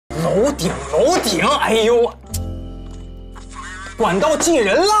楼顶，楼顶！哎呦，管道进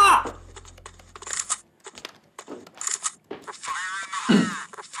人啦！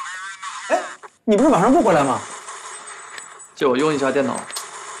哎，你不是晚上不回来吗？借我用一下电脑。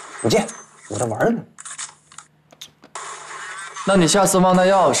不借，我在玩呢。那你下次忘带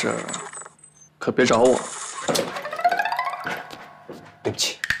钥匙，可别找我。对不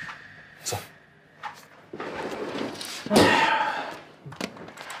起。走。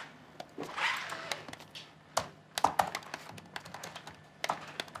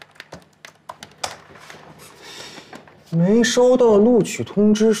没收到录取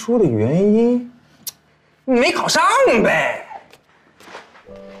通知书的原因，没考上呗。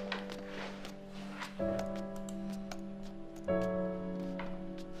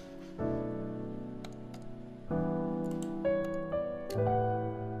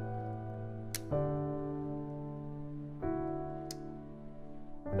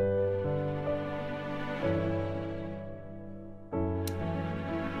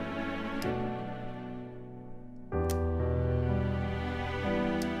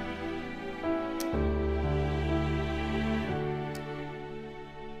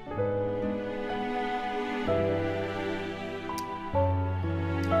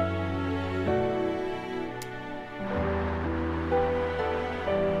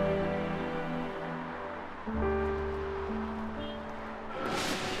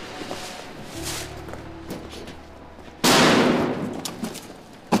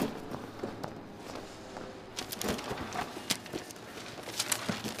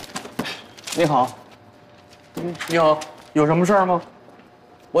你好，你好，有什么事儿吗？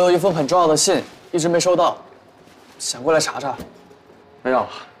我有一封很重要的信，一直没收到，想过来查查。哎呀，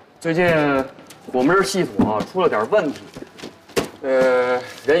最近我们这系统啊出了点问题，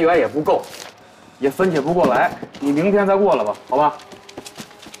人员也不够，也分解不过来。你明天再过来吧，好吧？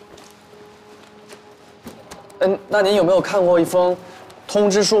那您有没有看过一封通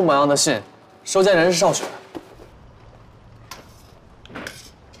知书模样的信？收件人是邵雪。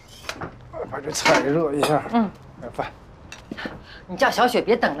把这菜热一下，热饭。你叫小雪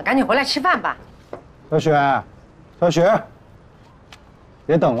别等了，赶紧回来吃饭吧。小雪，小雪，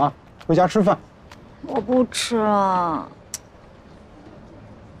别等了，回家吃饭。我不吃了。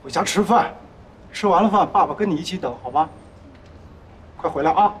回家吃饭，吃完了饭，爸爸跟你一起等，好吗？快回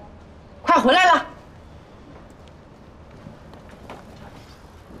来啊！快回来了。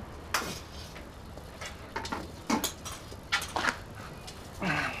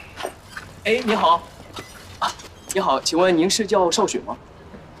哎，你好，你好，请问您是叫邵雪吗？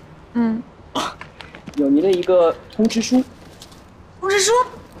嗯。有您的一个通知书。通知书？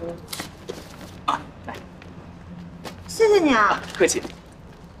来，谢谢你啊。客气。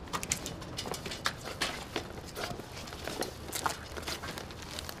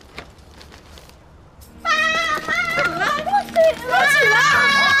录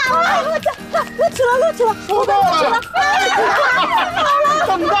取了，收到了，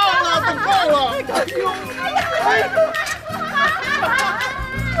等到了。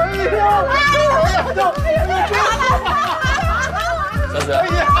小雪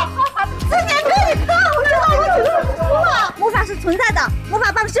，4年可以看，我知道录取通知书了。魔法是存在的，魔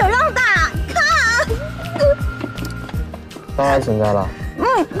法棒是有用的，你看。当然存在了。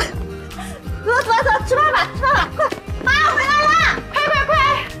走，吃饭吧，快！妈回来了，快！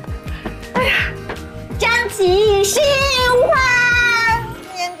哎呀，张起新欢，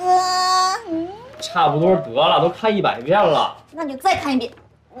年哥。差不多得了，都看100遍了。那你就再看一遍。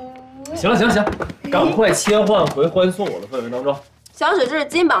行了，赶快切换回欢送我的氛围当中。小雪，这是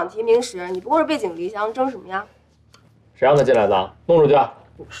金榜题名时，你不过是背井离乡，争什么呀？谁让他进来的？弄出去！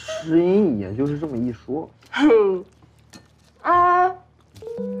诗音也就是这么一说。哼，啊！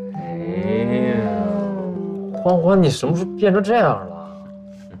哎呀，欢，你什么时候变成这样了？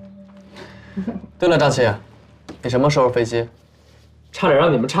对了，张琪，你什么时候飞机？差点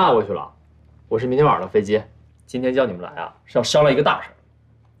让你们岔过去了。我是明天晚上的飞机，今天叫你们来啊，是要商量一个大事。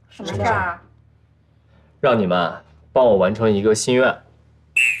什么事儿啊？让你们帮我完成一个心愿。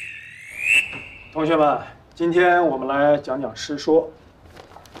同学们，今天我们来讲讲师说。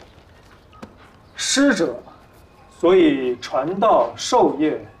师者，所以传道授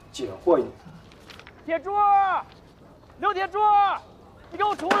业解惑也。铁柱，刘铁柱，你给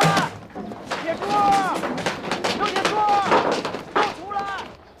我出来！铁柱，刘铁柱，给我出来！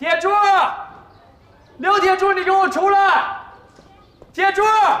铁柱，刘铁柱，你给我出来！铁柱，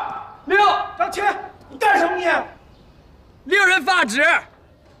张谦，你干什么你？令人发指！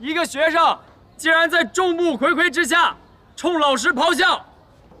一个学生竟然在众目睽睽之下冲老师咆哮，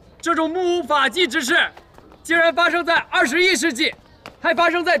这种目无法纪之事，竟然发生在21世纪，还发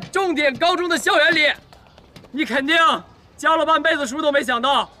生在重点高中的校园里。你肯定教了半辈子书都没想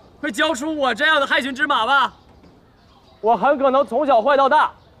到会教出我这样的害群之马吧？我很可能从小坏到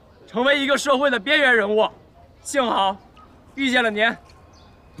大，成为一个社会的边缘人物。幸好遇见了您。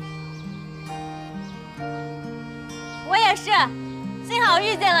我也是，幸好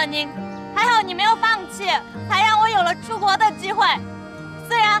遇见了您，还好你没有放弃，才让我有了出国的机会。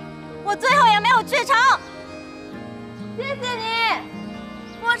虽然我最后也没有去成。谢谢你，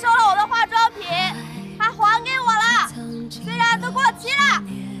没收了我的化妆品，还还给我了，虽然都过期了。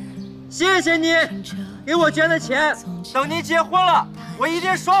谢谢你给我捐的钱，等您结婚了，我一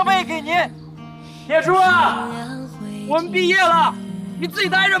定双倍给您。铁柱啊，我们毕业了，你自己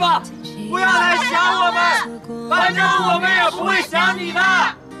待着吧，不要来想我们，反正我们也不会想你的。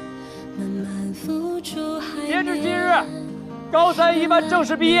截至今日，高3一班正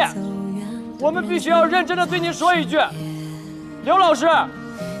式毕业，我们必须要认真的对您说一句，刘老师，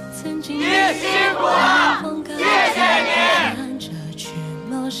您辛苦了，谢谢您。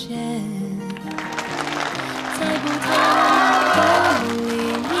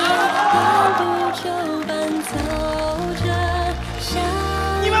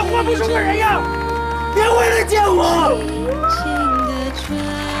你们活不出个人样，别回来见我。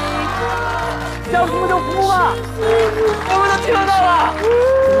想哭就哭吧，我们都听得到了。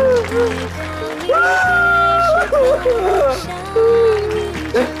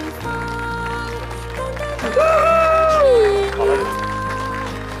好了。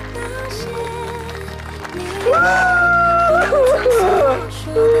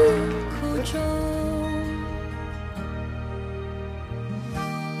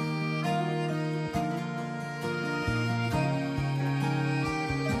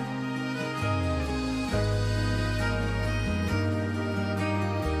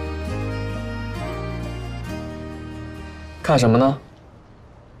看什么呢？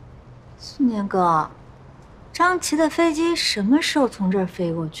四年哥，张琪的飞机什么时候从这儿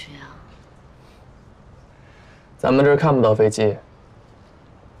飞过去啊？咱们这儿看不到飞机。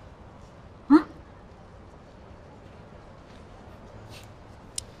啊？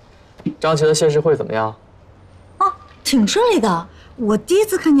张琪的谢师会怎么样？哦，挺顺利的。我第一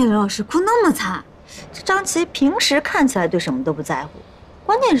次看见刘老师哭那么惨。这张琪平时看起来对什么都不在乎，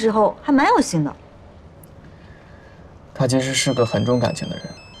关键时候还蛮有心的。他其实是个很重感情的人。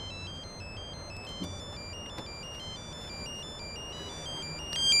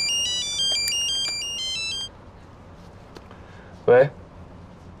喂。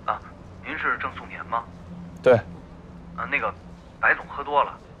啊，您是郑素年吗？对。那个，白总喝多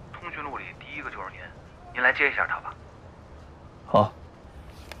了，通讯录里第一个就是您，您来接一下他吧。好。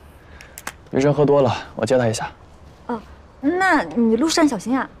余生喝多了，我接他一下。哦，那你路上小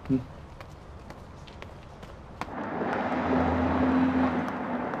心啊。嗯。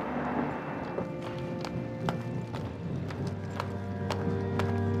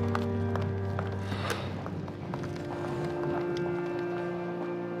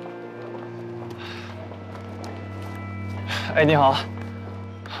哎，你好，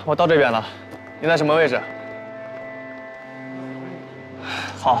我到这边了，你在什么位置？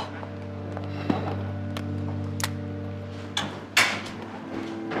好。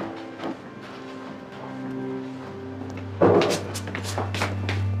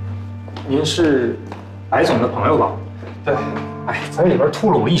您是白总的朋友吧？对。哎，在里边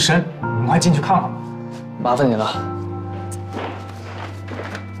吐了我一身，您快进去看看。麻烦你了。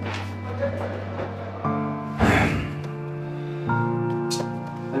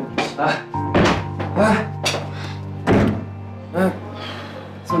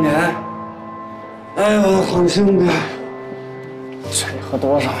素年，哎，我的好兄弟，这你喝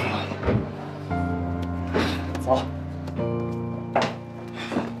多少了？